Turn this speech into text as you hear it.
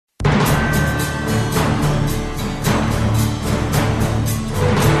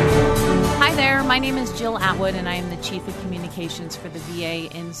my name is Jill Atwood, and I am the Chief of Communications for the VA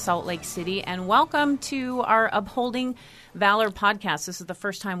in Salt Lake City. And welcome to our Upholding Valor podcast. This is the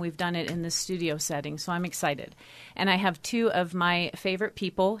first time we've done it in this studio setting, so I'm excited. And I have two of my favorite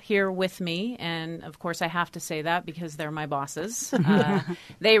people here with me, and of course I have to say that because they're my bosses.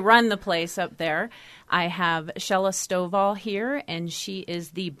 They run the place up there. I have Shella Stovall here, and she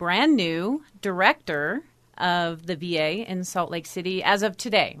is the brand new director of the VA in Salt Lake City as of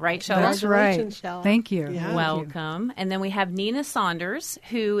today, right, Shella? That's right. Shella. Thank you. Yeah. Welcome. And then we have Nina Saunders,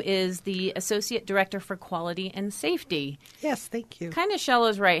 who is the Associate Director for Quality and Safety. Yes, thank you. Kind of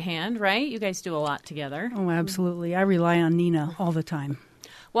Shella's right hand, right? You guys do a lot together. Oh, absolutely. I rely on Nina all the time.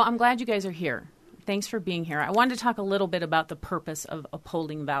 Well, I'm glad you guys are here. Thanks for being here. I wanted to talk a little bit about the purpose of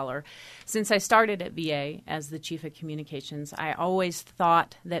Upholding Valor. Since I started at VA as the Chief of Communications, I always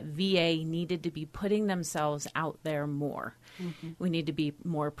thought that VA needed to be putting themselves out there more. Mm-hmm. We need to be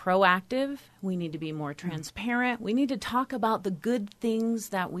more proactive. We need to be more transparent. We need to talk about the good things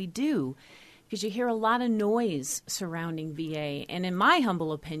that we do, because you hear a lot of noise surrounding VA. And in my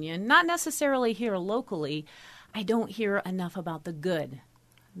humble opinion, not necessarily here locally, I don't hear enough about the good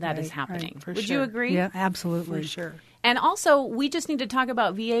that is happening. Right, Would you agree? Yeah, absolutely. For sure. And also, we just need to talk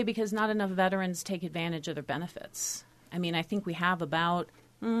about VA because not enough veterans take advantage of their benefits. I mean, I think we have about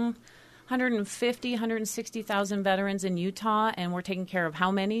 150, 160,000 veterans in Utah, and we're taking care of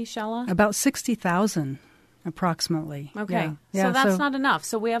how many, Shella? About 60,000, approximately. Okay. Yeah. So that's not enough.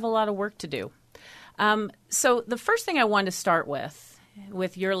 So we have a lot of work to do. So the first thing I wanted to start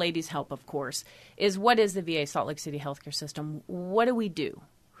with your ladies' help, of course, is what is the VA Salt Lake City healthcare system? What do we do?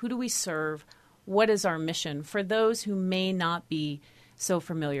 Who do we serve? What is our mission for those who may not be so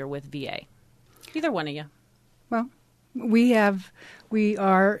familiar with VA? Either one of you. Well, we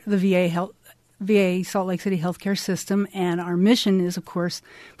are the VA Salt Lake City healthcare system, and our mission is, of course,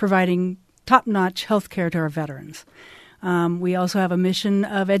 providing top-notch healthcare to our veterans. We also have a mission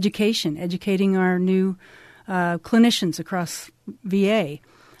of educating our new clinicians across VA.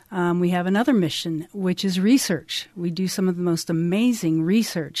 We have another mission, which is research. We do some of the most amazing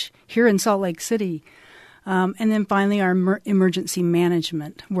research here in Salt Lake City. And then finally, our emergency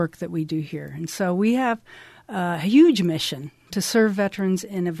management work that we do here. And so we have a huge mission to serve veterans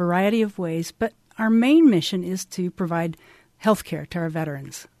in a variety of ways, but our main mission is to provide health care to our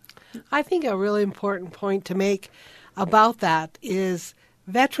veterans. I think a really important point to make about that is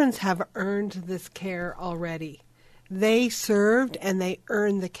veterans have earned this care already. They served and they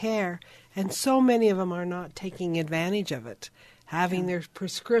earned the care, and so many of them are not taking advantage of it, having their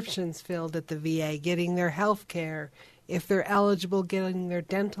prescriptions filled at the VA, getting their health care, if they're eligible, getting their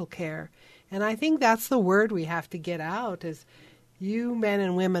dental care. And I think that's the word we have to get out is you men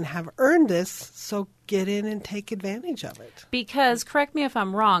and women have earned this, so get in and take advantage of it. Because, correct me if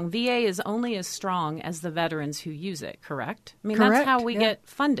I'm wrong, VA is only as strong as the veterans who use it, correct? I mean, Correct, that's how we yeah. get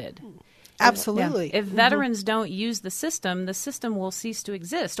funded. Absolutely. If veterans don't use the system will cease to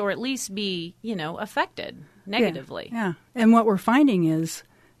exist, or at least be, affected negatively. Yeah. And what we're finding is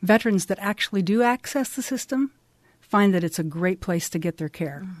veterans that actually do access the system find that it's a great place to get their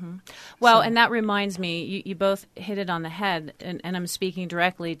care. Mm-hmm. Well, and that reminds me, you both hit it on the head, and I'm speaking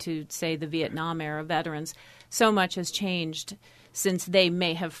directly to, say, the Vietnam-era veterans. So much has changed since they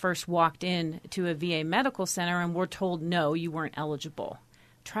may have first walked in to a VA medical center and were told, no, you weren't eligible.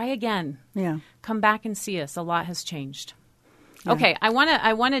 Try again. Yeah. Come back and see us. A lot has changed. Yeah. Okay, I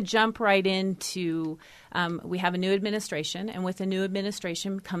want to jump right into. We have a new administration, and with the new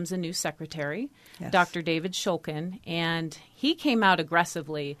administration comes a new secretary, Yes. Dr. David Shulkin, and he came out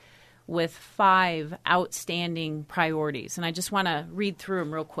aggressively with 5 outstanding priorities, and I just want to read through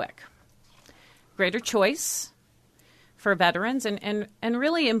them real quick. Greater choice for veterans and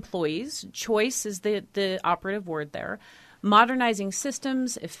really employees. Choice is the operative word there. Modernizing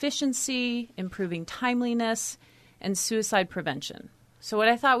systems, efficiency, improving timeliness, and suicide prevention. So what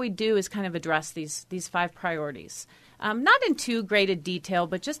I thought we'd do is kind of address these 5 priorities. Not in too great a detail,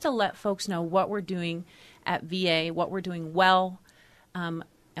 but just to let folks know what we're doing at VA, what we're doing well, and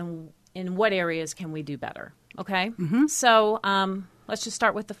in what areas can we do better. Okay? Mm-hmm. So let's just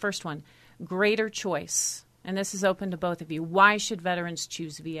start with the first one, greater choice. And this is open to both of you. Why should veterans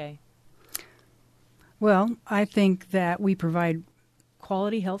choose VA? Well, I think that we provide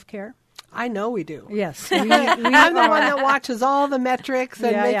quality health care. I know we do. Yes. I'm the one that watches all the metrics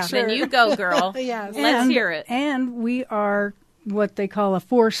and makes sure. Then you go, girl. Yes. Let's hear it. And we are what they call a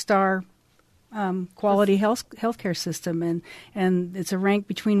 4-star quality healthcare system, and it's a rank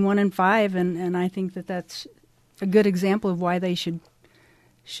between 1 and 5, and I think that that's a good example of why they should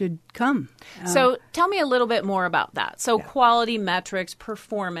should come. So tell me a little bit more about that. So quality metrics,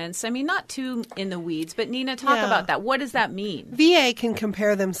 performance. I mean, not too in the weeds, but Nina, talk about that. What does that mean? VA can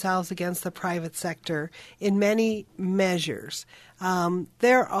compare themselves against the private sector in many measures.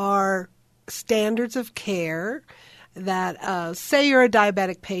 There are standards of care that, say you're a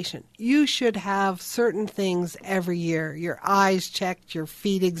diabetic patient, you should have certain things every year, your eyes checked, your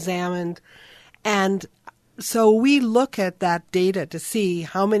feet examined, and so we look at that data to see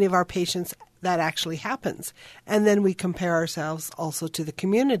how many of our patients that actually happens. And then we compare ourselves also to the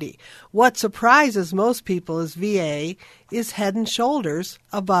community. What surprises most people is VA is head and shoulders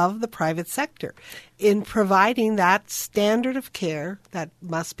above the private sector in providing that standard of care that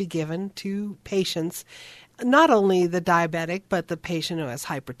must be given to patients, not only the diabetic, but the patient who has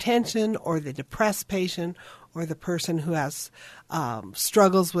hypertension or the depressed patient or the person who has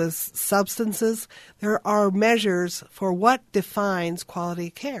struggles with substances. There are measures for what defines quality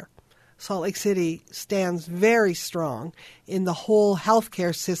care. Salt Lake City stands very strong in the whole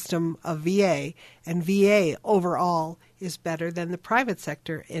healthcare system of VA, and VA overall is better than the private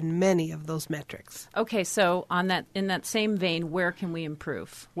sector in many of those metrics. Okay, so in that same vein, where can we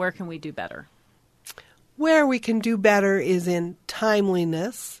improve? Where can we do better? Where we can do better is in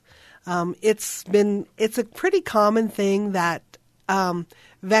timeliness. It's a pretty common thing that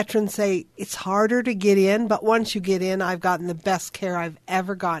veterans say it's harder to get in, but once you get in, I've gotten the best care I've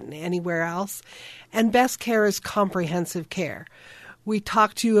ever gotten anywhere else. And best care is comprehensive care. We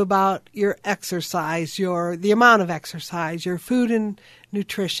talk to you about your exercise, the amount of exercise, your food and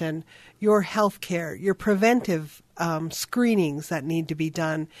nutrition, your health care, your preventive screenings that need to be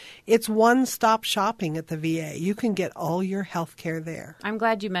done. It's one-stop shopping at the VA. You can get all your health care there. I'm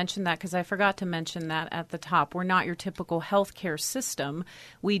glad you mentioned that because I forgot to mention that at the top. We're not your typical health care system.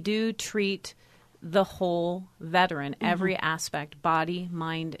 We do treat the whole veteran, every aspect, body,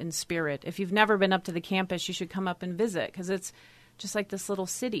 mind, and spirit. If you've never been up to the campus, you should come up and visit because it's just like this little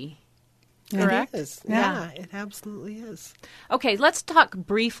city. Correct? It is. Yeah, it absolutely is. Okay, let's talk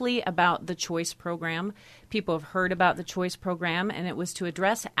briefly about the CHOICE program. People have heard about the CHOICE program, and it was to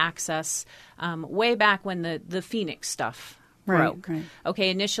address access way back when the Phoenix stuff broke. Right. Okay,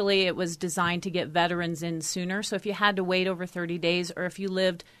 initially it was designed to get veterans in sooner. So if you had to wait over 30 days or if you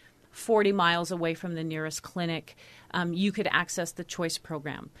lived 40 miles away from the nearest clinic, you could access the CHOICE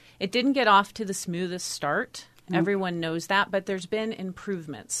program. It didn't get off to the smoothest start. Everyone knows that, but there's been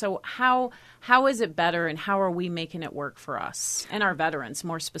improvements. So how is it better, and how are we making it work for us and our veterans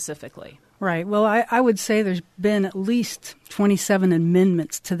more specifically? Right. Well, I would say there's been at least 27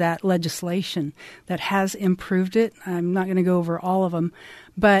 amendments to that legislation that has improved it. I'm not going to go over all of them,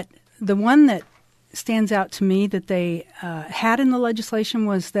 but the one that stands out to me that they had in the legislation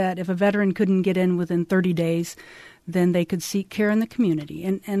was that if a veteran couldn't get in within 30 days, then they could seek care in the community.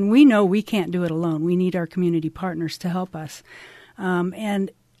 And we know we can't do it alone. We need our community partners to help us. And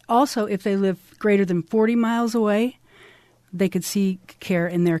also, if they live greater than 40 miles away, they could seek care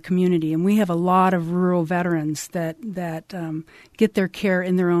in their community. And we have a lot of rural veterans that get their care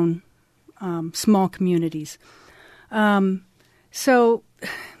in their own small communities. So,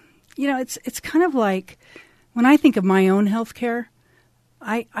 it's kind of like when I think of my own health care,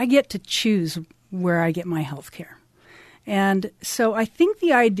 I get to choose where I get my health care. And so I think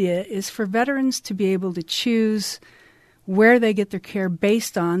the idea is for veterans to be able to choose where they get their care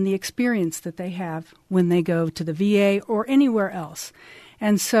based on the experience that they have when they go to the VA or anywhere else.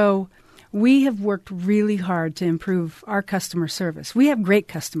 And so we have worked really hard to improve our customer service. We have great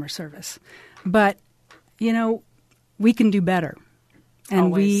customer service, but, we can do better. And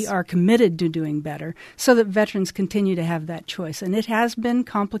Always. We are committed to doing better so that veterans continue to have that choice. And it has been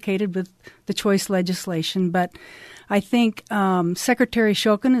complicated with the CHOICE legislation, but I think Secretary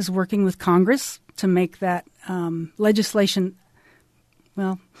Shokin is working with Congress to make that legislation,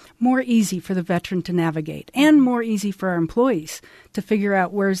 more easy for the veteran to navigate and more easy for our employees to figure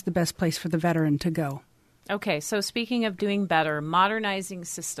out where's the best place for the veteran to go. Okay, so speaking of doing better, modernizing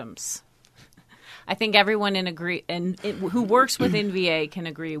systems. I think everyone who works within VA can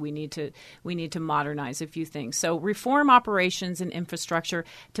agree we need to modernize a few things. So reform operations and infrastructure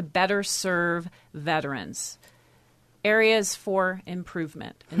to better serve veterans. Areas for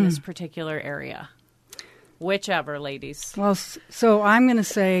improvement in this particular area. Whichever, ladies. Well, so I'm going to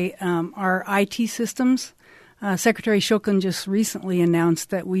say our IT systems. Secretary Shokin just recently announced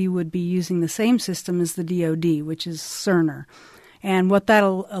that we would be using the same system as the DoD, which is Cerner. And what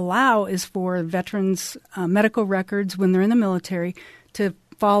that'll allow is for veterans' medical records when they're in the military to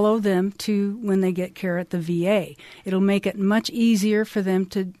follow them to when they get care at the VA. It'll make it much easier for them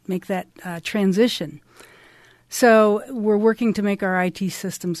to make that transition. So we're working to make our IT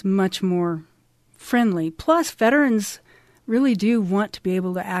systems much more friendly. Plus, veterans really do want to be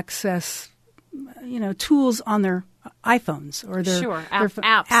able to access, tools on their iPhones or their,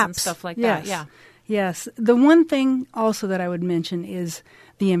 apps and stuff like that. Yeah. Yes. The one thing also that I would mention is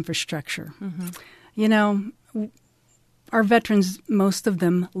the infrastructure. Our veterans, most of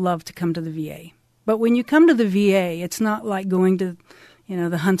them love to come to the VA. But when you come to the VA, it's not like going to,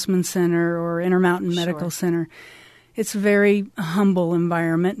 the Huntsman Center or Intermountain Medical Center. It's a very humble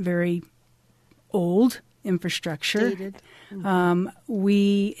environment, very old infrastructure. Dated.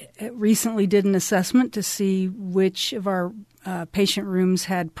 We recently did an assessment to see which of our patient rooms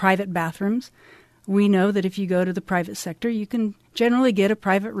had private bathrooms. We know that if you go to the private sector, you can generally get a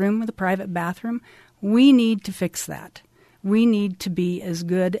private room with a private bathroom. We need to fix that. We need to be as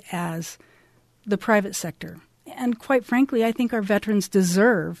good as the private sector. And quite frankly, I think our veterans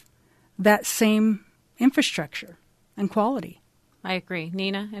deserve that same infrastructure and quality. I agree.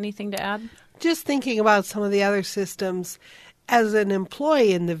 Nina, anything to add? Just thinking about some of the other systems, as an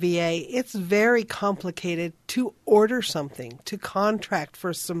employee in the VA, it's very complicated to order something, to contract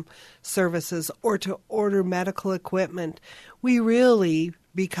for some services, or to order medical equipment. We really,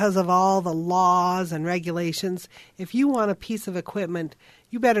 because of all the laws and regulations, if you want a piece of equipment,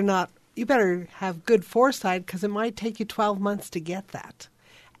 you better have good foresight, because it might take you 12 months to get that.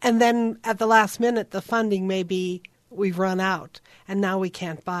 And then at the last minute, the funding may be, we've run out, and now we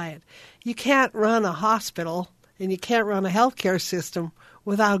can't buy it. You can't run a hospital and you can't run a healthcare system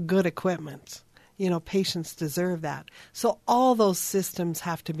without good equipment. Patients deserve that. So all those systems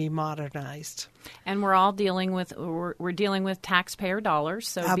have to be modernized. And we're dealing with taxpayer dollars.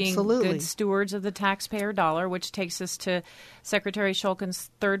 So Absolutely. Being good stewards of the taxpayer dollar, which takes us to Secretary Shulkin's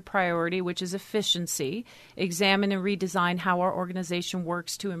third priority, which is efficiency. Examine and redesign how our organization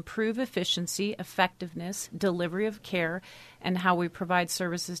works to improve efficiency, effectiveness, delivery of care, and how we provide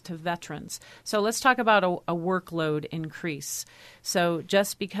services to veterans. So let's talk about a workload increase. So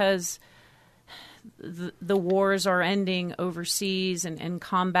just because the wars are ending overseas and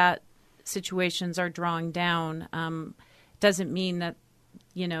combat situations are drawing down, doesn't mean that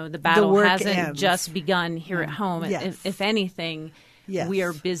the battle hasn't just begun here at home. Yes. If anything, we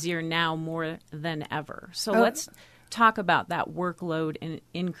are busier now more than ever. So let's talk about that workload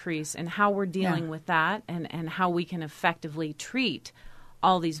increase and how we're dealing with that, and how we can effectively treat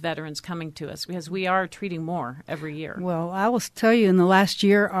all these veterans coming to us, because we are treating more every year. Well, I will tell you, in the last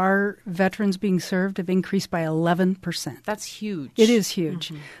year, our veterans being served have increased by 11%. That's huge. It is huge.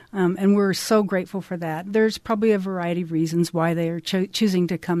 Mm-hmm. And we're so grateful for that. There's probably a variety of reasons why they are choosing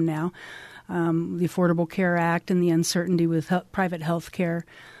to come now. The Affordable Care Act and the uncertainty with private health care.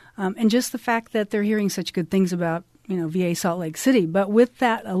 And just the fact that they're hearing such good things about, VA Salt Lake City. But with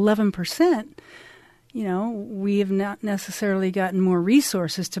that 11%, we have not necessarily gotten more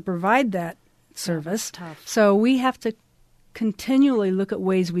resources to provide that service. Tough. So we have to continually look at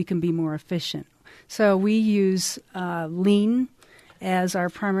ways we can be more efficient. So we use Lean as our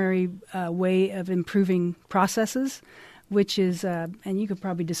primary way of improving processes, which is, and you could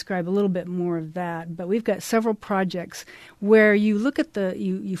probably describe a little bit more of that, but we've got several projects where you look at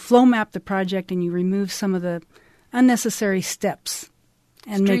you flow map the project and you remove some of the unnecessary steps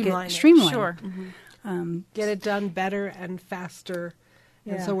and make it streamlined. Sure. Mm-hmm. Get it done better and faster.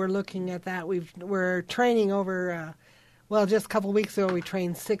 And so we're looking at that. We're training over, just a couple of weeks ago, we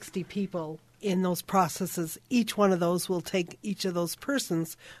trained 60 people in those processes. Each of those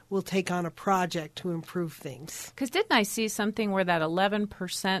persons will take on a project to improve things. Because didn't I see something where that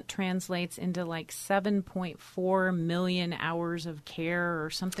 11% translates into like 7.4 million hours of care or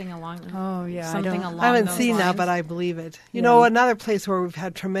something along those lines? I haven't seen that, but I believe it. Another place where we've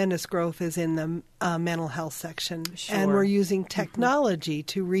had tremendous growth is in the mental health section. Sure. And we're using technology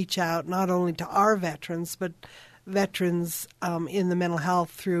to reach out not only to our veterans, but veterans in the mental health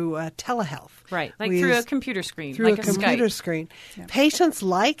through telehealth. Right, through a computer screen. Through like a computer screen. Yeah. Patients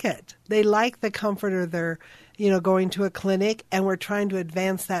like it. They like the comfort of their, going to a clinic, and we're trying to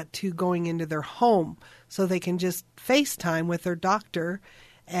advance that to going into their home so they can just FaceTime with their doctor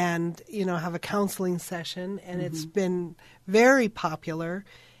and, have a counseling session. And it's been very popular.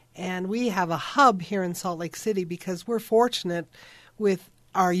 And we have a hub here in Salt Lake City because we're fortunate with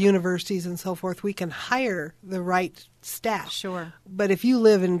our universities and so forth, we can hire the right staff. Sure. But if you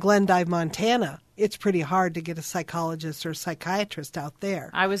live in Glendive, Montana, it's pretty hard to get a psychologist or psychiatrist out there.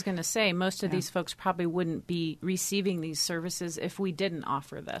 I was going to say, most of these folks probably wouldn't be receiving these services if we didn't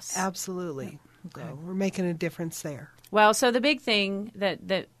offer this. Absolutely. Yeah. Okay. So we're making a difference there. Well, so the big thing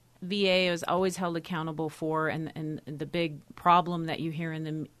that VA is always held accountable for, and the big problem that you hear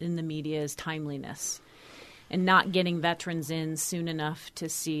in the media is timeliness. and not getting veterans in soon enough to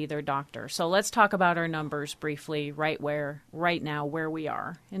see their doctor. So let's talk about our numbers briefly right now where we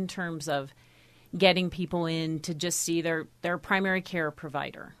are in terms of getting people in to just see their primary care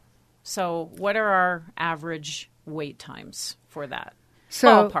provider. So what are our average wait times for that?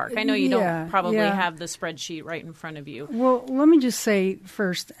 So, ballpark. I know you don't probably have the spreadsheet right in front of you. Well, let me just say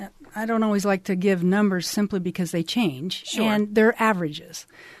first, I don't always like to give numbers simply because they change, and they're averages.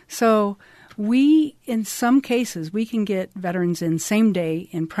 So we, in some cases, we can get veterans in same day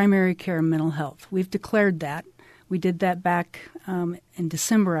in primary care and mental health. We've declared that. We did that back in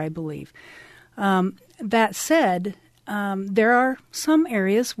December, I believe. That said, there are some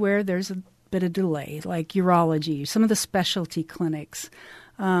areas where there's a bit of delay, like urology, some of the specialty clinics.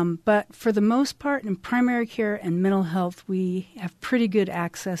 But for the most part, in primary care and mental health, we have pretty good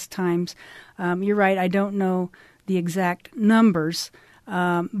access times. You're right, I don't know the exact numbers,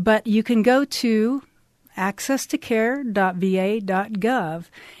 but you can go to accesstocare.va.gov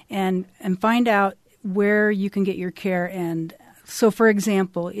and find out where you can get your care. And so, for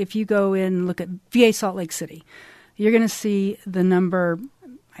example, if you go in and look at VA Salt Lake City, you're going to see the number,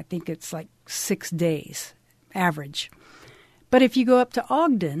 I think it's like 6 days average. But if you go up to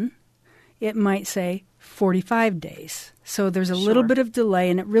Ogden, it might say 45 days. So there's a little bit of delay,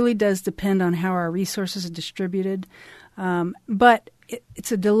 and it really does depend on how our resources are distributed. But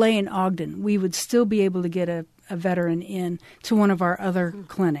it's a delay in Ogden. We would still be able to get a veteran in to one of our other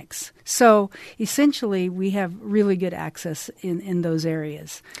clinics. So essentially, we have really good access in those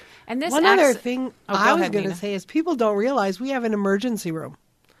areas. And this other thing I was going to say is people don't realize we have an emergency room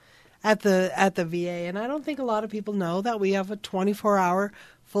at the VA, and I don't think a lot of people know that we have a 24-hour,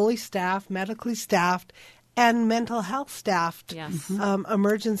 fully staffed, medically staffed, and mental health staffed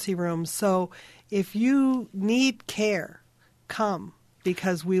emergency room. So if you need care, come,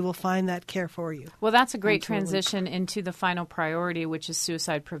 because we will find that care for you. Well, that's a great transition into the final priority, which is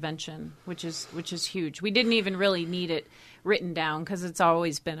suicide prevention, which is huge. We didn't even really need it written down because it's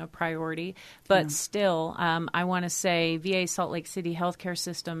always been a priority. But still, I want to say VA Salt Lake City Healthcare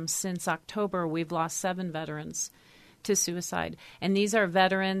System, since October, we've lost 7 veterans to suicide. And these are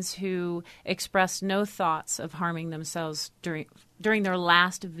veterans who expressed no thoughts of harming themselves during their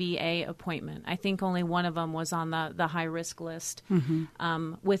last VA appointment. I think only one of them was on the high-risk list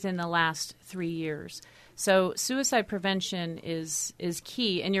within the last 3 years. So suicide prevention is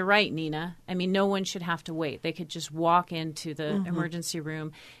key. And you're right, Nina. I mean, no one should have to wait. They could just walk into the emergency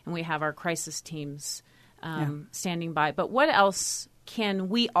room, and we have our crisis teams standing by. But what else can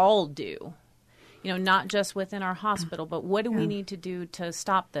we all do? You know, not just within our hospital, but what do we need to do to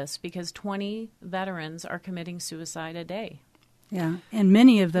stop this? Because 20 veterans are committing suicide a day. Yeah, and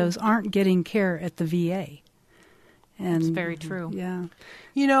many of those aren't getting care at the VA. And it's very true. Yeah.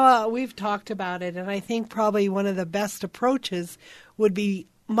 You know, we've talked about it, and I think probably one of the best approaches would be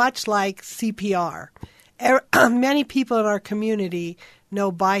much like CPR. Many people in our community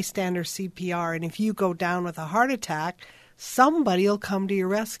know bystander CPR, and if you go down with a heart attack, somebody will come to your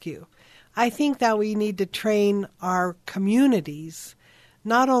rescue. I think that we need to train our communities,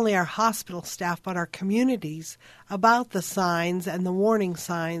 not only our hospital staff, but our communities, about the signs and the warning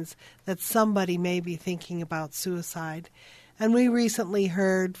signs that somebody may be thinking about suicide. And we recently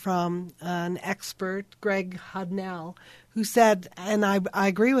heard from an expert, Greg Hudnell, who said, and I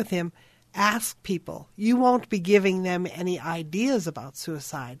agree with him, ask people. You won't be giving them any ideas about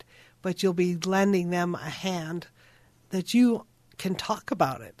suicide, but you'll be lending them a hand that you can talk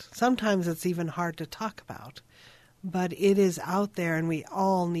about it. Sometimes it's even hard to talk about, but it is out there, and we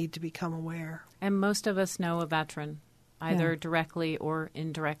all need to become aware. And most of us know a veteran, either directly or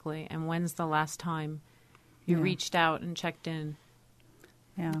indirectly. And when's the last time you reached out and checked in?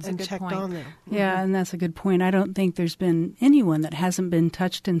 Yeah, that's and a good checked point. on them. Yeah, and that's a good point. I don't think there's been anyone that hasn't been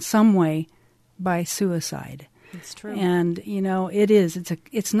touched in some way by suicide. It's true. And, you know,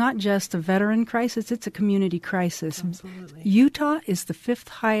 it's not just a veteran crisis, it's a community crisis. Absolutely. Utah is the 5th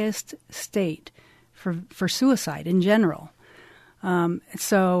highest state for suicide in general.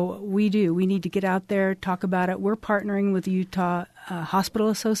 So we need to get out there, talk about it. We're partnering with the Utah Hospital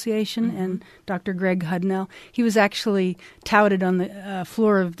Association and Dr. Greg Hudnell. He was actually touted on the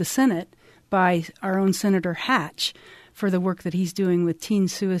floor of the Senate by our own Senator Hatch for the work that he's doing with teen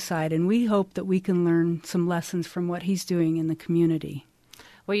suicide, and we hope that we can learn some lessons from what he's doing in the community.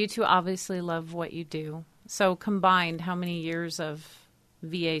 Well, you two obviously love what you do. So combined, how many years of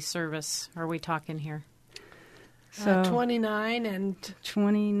VA service are we talking here? So 29 and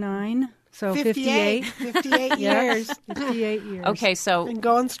 29. So 58. 58 years. 58 years. Okay, so And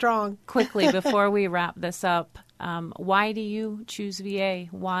going strong. quickly, before we wrap this up, why do you choose VA?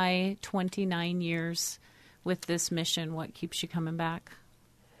 Why 29 years? with this mission? What keeps you coming back?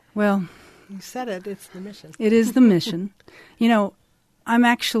 Well, You said it. It's the mission. it is the mission. You know, I'm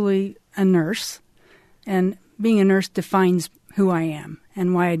actually a nurse, and being a nurse defines who I am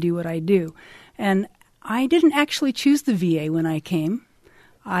and why I do what I do. And I didn't actually choose the VA when I came.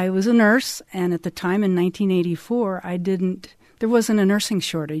 I was a nurse, and at the time in 1984, there wasn't a nursing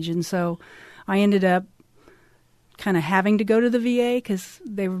shortage, and so I ended up kind of having to go to the VA because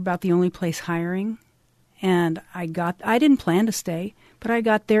they were about the only place hiring. And I didn't plan to stay, but I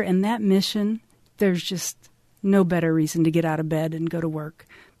got there, and that mission, there's just no better reason to get out of bed and go to work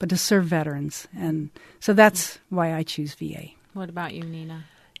but to serve veterans. And so that's why I choose VA. What about you, Nina?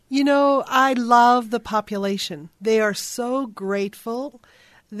 You know, I love the population. They are so grateful.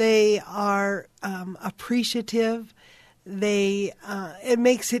 They are appreciative. It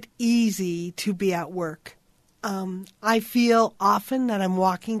makes it easy to be at work. I feel often that I'm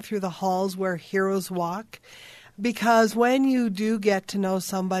walking through the halls where heroes walk, because when you do get to know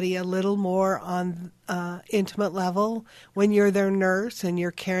somebody a little more on intimate level, when you're their nurse and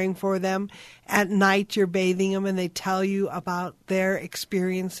you're caring for them, at night you're bathing them and they tell you about their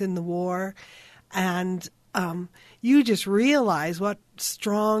experience in the war, and you just realize what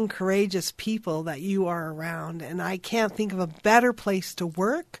strong, courageous people that you are around. And I can't think of a better place to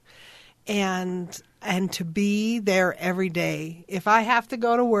work and to be there every day. If I have to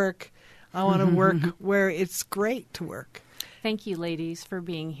go to work, I want to work where it's great to work. Thank you, ladies, for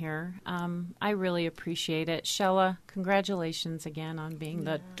being here. I really appreciate it. Shella, congratulations again on being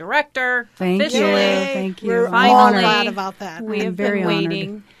the director. Thank officially. you. Thank you. We're I'm all honored. glad about that. We I'm have very been honored.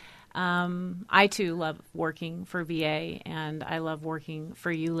 waiting. I, too, love working for VA, and I love working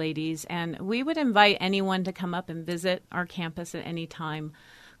for you ladies. And we would invite anyone to come up and visit our campus at any time.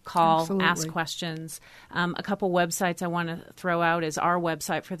 Call, Absolutely. ask questions. A couple websites I want to throw out is our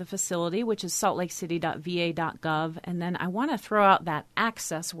website for the facility, which is saltlakecity.va.gov. And then I want to throw out that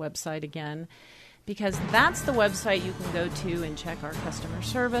Access website again, because that's the website you can go to and check our customer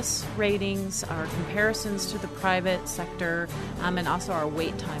service ratings, our comparisons to the private sector, and also our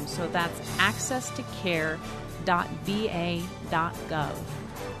wait time. So that's accesstocare.va.gov.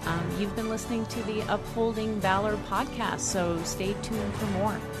 You've been listening to the Upholding Valor podcast, so stay tuned for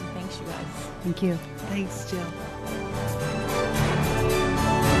more. And thanks, you guys. Thank you. Thanks, Jill.